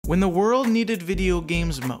When the world needed video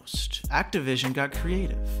games most, Activision got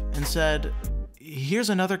creative and said, here's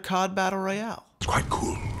another COD Battle Royale. It's quite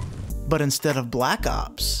cool. But instead of Black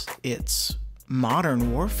Ops, it's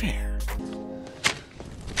Modern Warfare.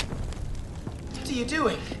 What are you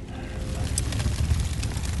doing?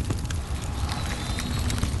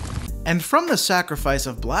 And from the sacrifice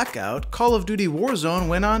of Blackout, Call of Duty Warzone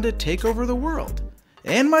went on to take over the world.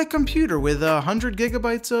 And my computer with 100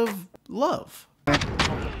 gigabytes of love.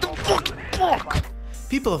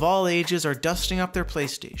 People of all ages are dusting up their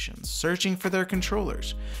PlayStations, searching for their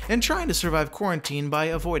controllers, and trying to survive quarantine by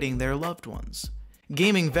avoiding their loved ones.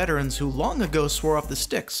 Gaming veterans who long ago swore off the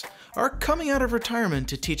sticks are coming out of retirement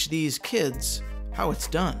to teach these kids how it's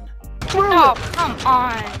done. Oh, come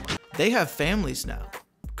on. They have families now,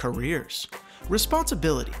 careers,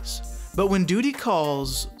 responsibilities, but when duty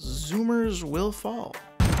calls, Zoomers will fall.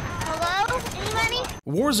 Hello? Anybody?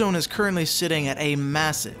 Warzone is currently sitting at a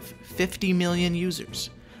massive 50 million users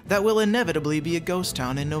that will inevitably be a ghost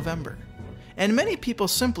town in November. And many people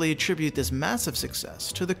simply attribute this massive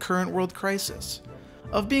success to the current world crisis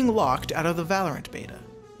of being locked out of the Valorant beta.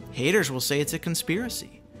 Haters will say it's a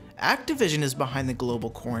conspiracy. Activision is behind the global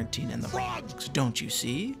quarantine and the bugs, don't you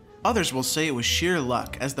see? Others will say it was sheer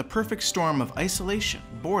luck, as the perfect storm of isolation,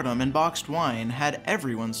 boredom, and boxed wine had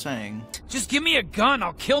everyone saying, "Just give me a gun,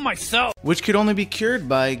 I'll kill myself." Which could only be cured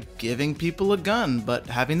by giving people a gun, but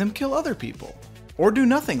having them kill other people. Or do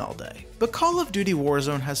nothing all day. But Call of Duty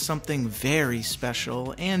Warzone has something very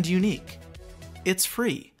special and unique. It's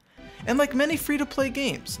free. And like many free-to-play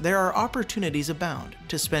games, there are opportunities abound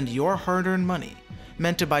to spend your hard-earned money,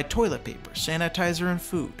 meant to buy toilet paper, sanitizer, and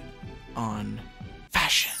food, on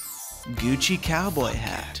fashion. Gucci cowboy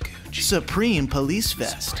hat, Supreme police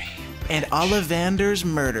vest, and Ollivander's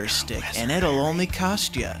murder stick, and it'll only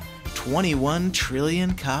cost you 21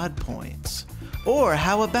 trillion COD points. Or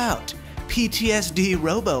how about PTSD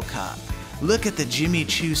RoboCop? Look at the Jimmy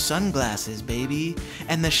Choo sunglasses, baby,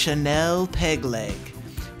 and the Chanel peg leg.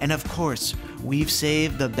 And of course, we've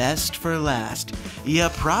saved the best for last. You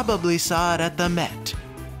probably saw it at the Met.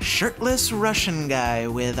 Shirtless Russian guy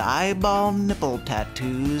with eyeball nipple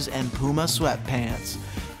tattoos and Puma sweatpants,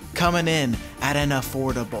 coming in at an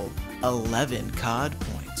affordable 11 COD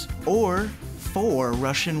points, or 4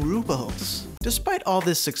 Russian rubles. Despite all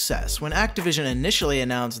this success, when Activision initially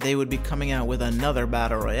announced they would be coming out with another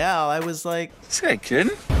Battle Royale, I was like, This guy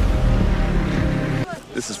kidding?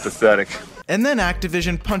 This is pathetic. And then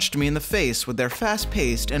Activision punched me in the face with their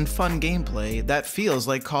fast-paced and fun gameplay that feels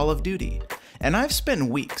like Call of Duty. And I've spent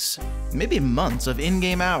weeks, maybe months of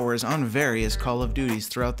in-game hours on various Call of Duties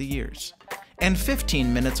throughout the years, and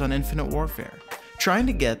 15 minutes on Infinite Warfare, trying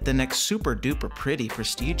to get the next super-duper pretty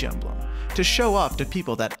prestige emblem to show off to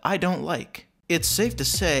people that I don't like. It's safe to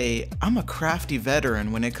say I'm a crafty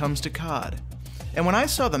veteran when it comes to COD. And when I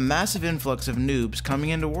saw the massive influx of noobs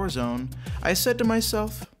coming into Warzone, I said to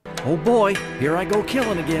myself, oh boy, here I go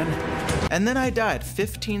killing again. And then I died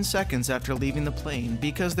 15 seconds after leaving the plane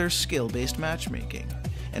because there's skill-based matchmaking.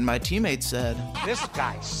 And my teammate said, This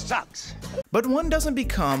guy sucks. but one doesn't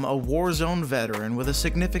become a Warzone veteran with a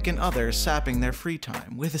significant other sapping their free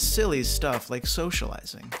time with silly stuff like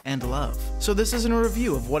socializing and love. So this isn't a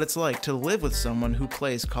review of what it's like to live with someone who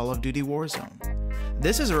plays Call of Duty Warzone.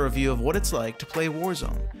 This is a review of what it's like to play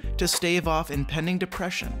Warzone, to stave off impending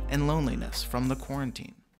depression and loneliness from the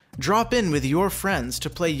quarantine. Drop in with your friends to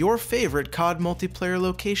play your favorite COD multiplayer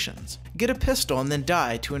locations. Get a pistol and then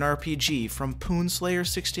die to an RPG from Poonslayer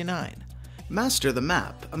 69. Master the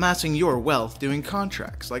map, amassing your wealth doing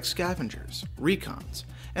contracts like scavengers, recons,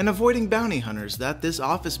 and avoiding bounty hunters that this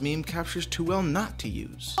Office meme captures too well not to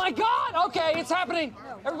use. My God! Okay, it's happening.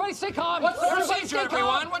 Everybody stay calm. What's the Everybody procedure, stay calm.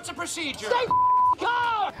 everyone? What's the procedure? Stay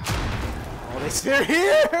calm! They're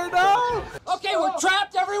here, no! Okay, we're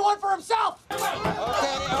trapped. Everyone for himself.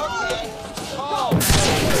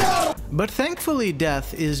 But thankfully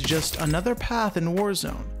death is just another path in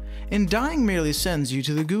Warzone, and dying merely sends you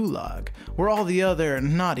to the Gulag, where all the other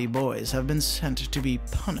naughty boys have been sent to be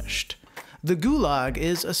punished. The Gulag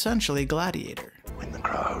is essentially Gladiator. Win the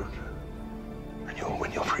crowd, and you'll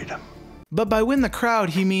win your freedom. But by win the crowd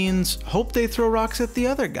he means hope they throw rocks at the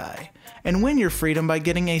other guy, and win your freedom by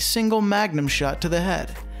getting a single magnum shot to the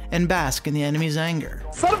head, and bask in the enemy's anger.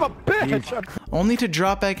 Son of a bitch! Only to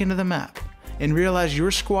drop back into the map, and realize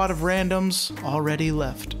your squad of randoms already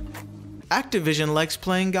left. Activision likes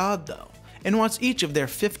playing God though, and wants each of their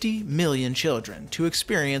 50 million children to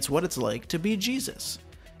experience what it's like to be Jesus,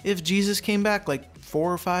 if Jesus came back like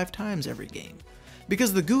 4 or 5 times every game.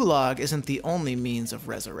 Because the Gulag isn't the only means of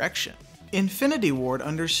resurrection. Infinity Ward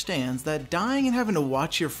understands that dying and having to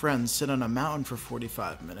watch your friends sit on a mountain for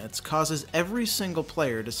 45 minutes causes every single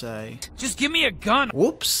player to say, Just give me a gun.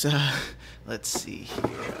 whoops, let's see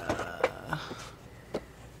here.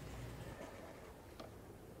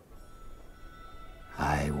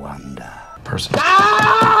 I wonder.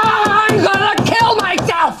 I'm gonna kill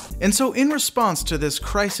myself! And so in response to this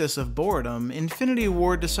crisis of boredom, Infinity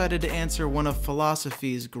Ward decided to answer one of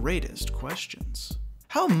philosophy's greatest questions.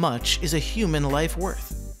 How much is a human life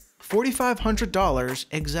worth? $4,500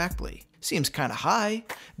 exactly. Seems kinda high.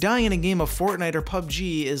 Dying in a game of Fortnite or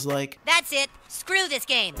PUBG is like, That's it. Screw this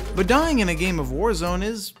game. but dying in a game of Warzone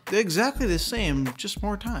is exactly the same, just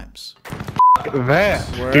more times.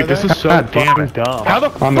 That. Dude, this is so damn dumb. How the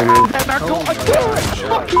fuck did that not go?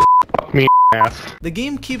 Fuck me, ass. The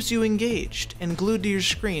game keeps you engaged and glued to your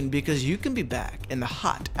screen because you can be back in the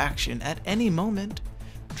hot action at any moment,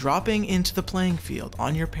 dropping into the playing field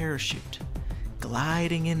on your parachute,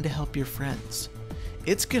 gliding in to help your friends.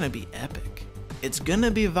 It's gonna be epic. It's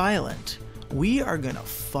gonna be violent. We are gonna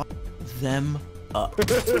fuck them up.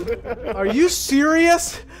 Are you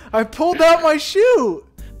serious? I pulled out my shoe!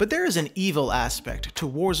 But there is an evil aspect to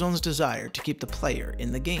Warzone's desire to keep the player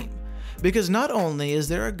in the game. Because not only is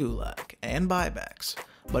there a gulag and buybacks,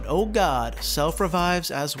 but oh god, self-revives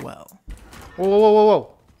as well. Whoa, whoa, whoa,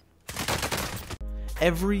 whoa.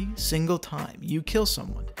 Every single time you kill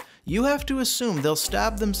someone, you have to assume they'll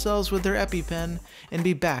stab themselves with their EpiPen and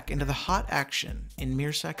be back into the hot action in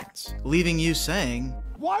mere seconds, leaving you saying,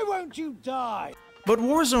 Why won't you die? but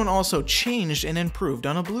Warzone also changed and improved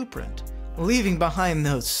on a blueprint, leaving behind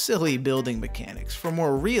those silly building mechanics for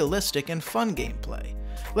more realistic and fun gameplay,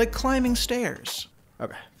 like climbing stairs.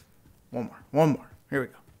 Okay, one more, here we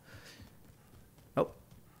go. Oh.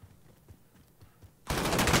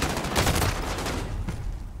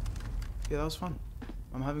 Yeah, that was fun.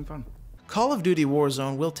 I'm having fun. Call of Duty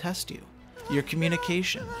Warzone will test you, your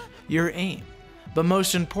communication, your aim, but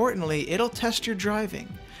most importantly, it'll test your driving,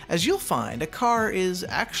 as you'll find a car is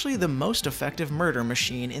actually the most effective murder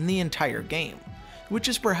machine in the entire game, which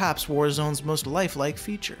is perhaps Warzone's most lifelike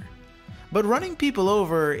feature. But running people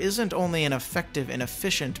over isn't only an effective and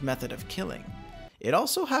efficient method of killing, it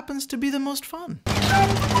also happens to be the most fun.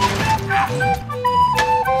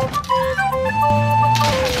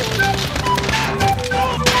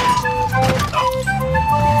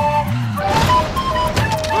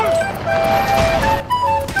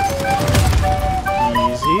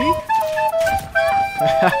 Easy.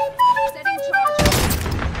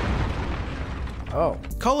 Oh.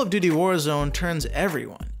 Call of Duty Warzone turns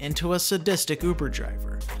everyone into a sadistic Uber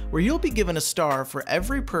driver, where you'll be given a star for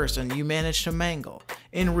every person you manage to mangle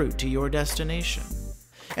en route to your destination.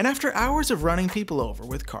 And after hours of running people over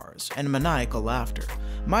with cars and maniacal laughter,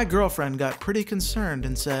 my girlfriend got pretty concerned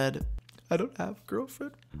and said, I don't have a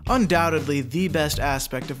girlfriend. Undoubtedly, the best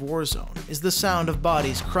aspect of Warzone is the sound of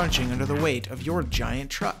bodies crunching under the weight of your giant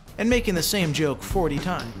truck, and making the same joke 40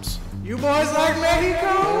 times. You boys like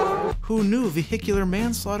Mexico? Who knew vehicular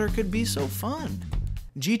manslaughter could be so fun?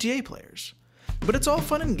 GTA players. But it's all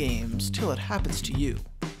fun and games till it happens to you.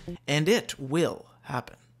 And it will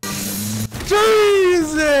happen.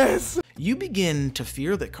 Jesus! You begin to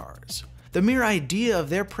fear the cars. The mere idea of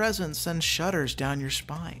their presence sends shudders down your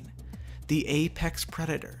spine. The apex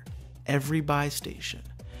predator, every buy station,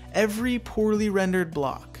 every poorly rendered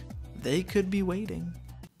block, they could be waiting.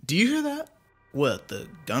 Do you hear that? What, the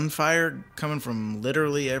gunfire coming from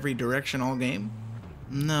literally every direction all game?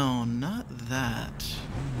 No, not that.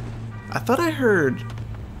 I thought I heard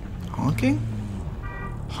honking?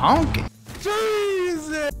 Honking?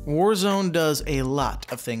 Jesus! Warzone does a lot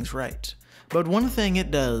of things right, but one thing it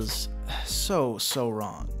does so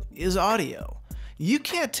wrong is audio. You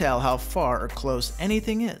can't tell how far or close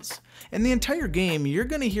anything is. In the entire game, you're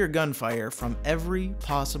gonna hear gunfire from every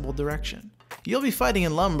possible direction. You'll be fighting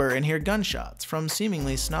in lumber and hear gunshots from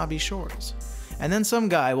seemingly snobby shores. And then some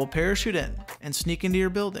guy will parachute in and sneak into your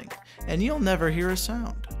building, and you'll never hear a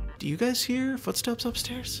sound. Do you guys hear footsteps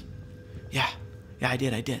upstairs? Yeah, I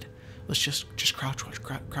did. Let's just crouch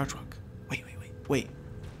walk. Wait.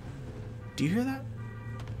 Do you hear that?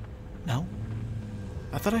 No?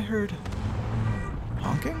 I thought I heard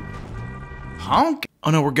honking? Honk? Oh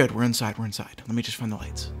no, we're good. We're inside. Let me just find the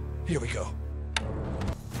lights. Here we go.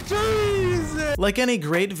 Jesus! Like any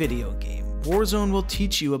great video game, Warzone will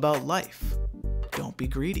teach you about life. Don't be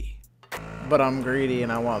greedy. But I'm greedy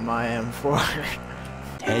and I want my M4.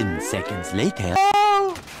 10 seconds later.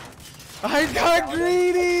 Oh! I got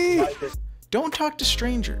greedy! Don't talk to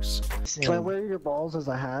strangers. Can I wear your balls as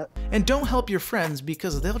a hat? And don't help your friends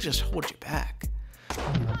because they'll just hold you back.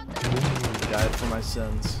 Died for my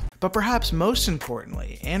sins. But perhaps most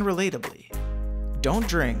importantly and relatably, don't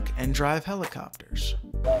drink and drive helicopters.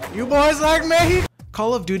 You boys like me?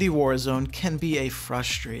 Call of Duty Warzone can be a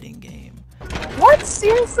frustrating game. What?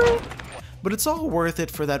 Seriously? But it's all worth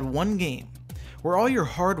it for that one game where all your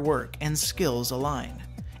hard work and skills align,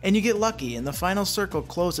 and you get lucky and the final circle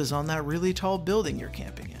closes on that really tall building you're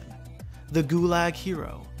camping in. The Gulag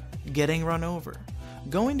hero, getting run over,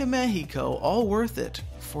 going to Mexico, all worth it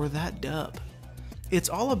for that dub. It's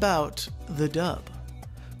all about the dub.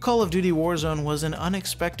 Call of Duty Warzone was an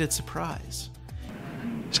unexpected surprise.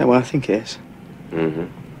 Is that what I think it is? Mm-hmm.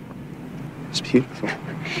 It's beautiful.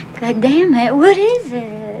 God damn it, what is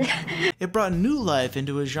it? It brought new life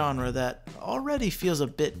into a genre that already feels a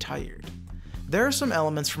bit tired. There are some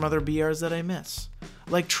elements from other BRs that I miss,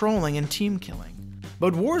 like trolling and team killing.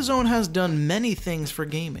 But Warzone has done many things for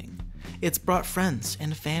gaming. It's brought friends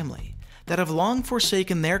and family that have long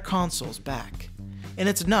forsaken their consoles back. And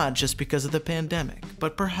it's not just because of the pandemic,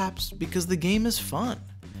 but perhaps because the game is fun,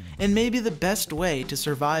 and maybe the best way to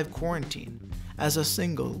survive quarantine as a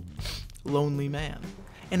single, lonely man.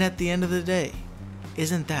 And at the end of the day,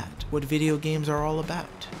 isn't that what video games are all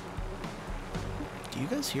about? Do you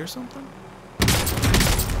guys hear something?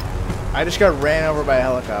 I just got ran over by a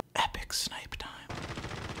helicopter. Epic snipe time.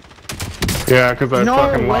 Yeah, because I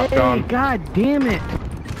fucking locked on. God damn it!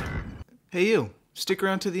 Hey you, stick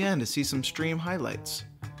around to the end to see some stream highlights.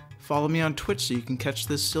 Follow me on Twitch so you can catch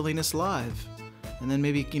this silliness live. And then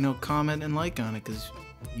maybe, comment and like on it, because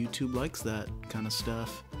YouTube likes that kind of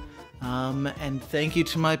stuff. And thank you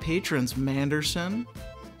to my patrons, Manderson,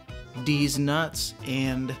 D's Nuts,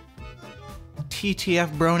 and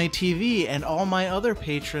TTF Brony TV, and all my other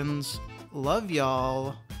patrons. Love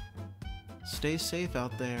y'all. Stay safe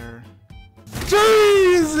out there.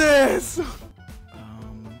 Jesus!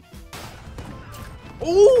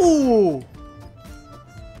 Ooh!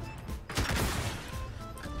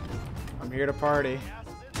 I'm here to party.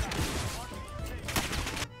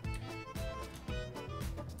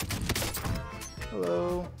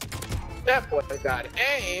 Hello. That boy got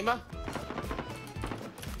aim. Are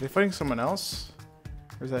they fighting someone else?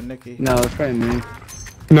 Or is that Nikki? No, it's probably me.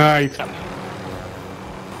 Nice.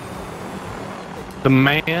 The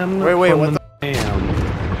man. Wait, from what the man.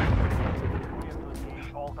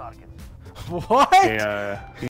 What? Yeah.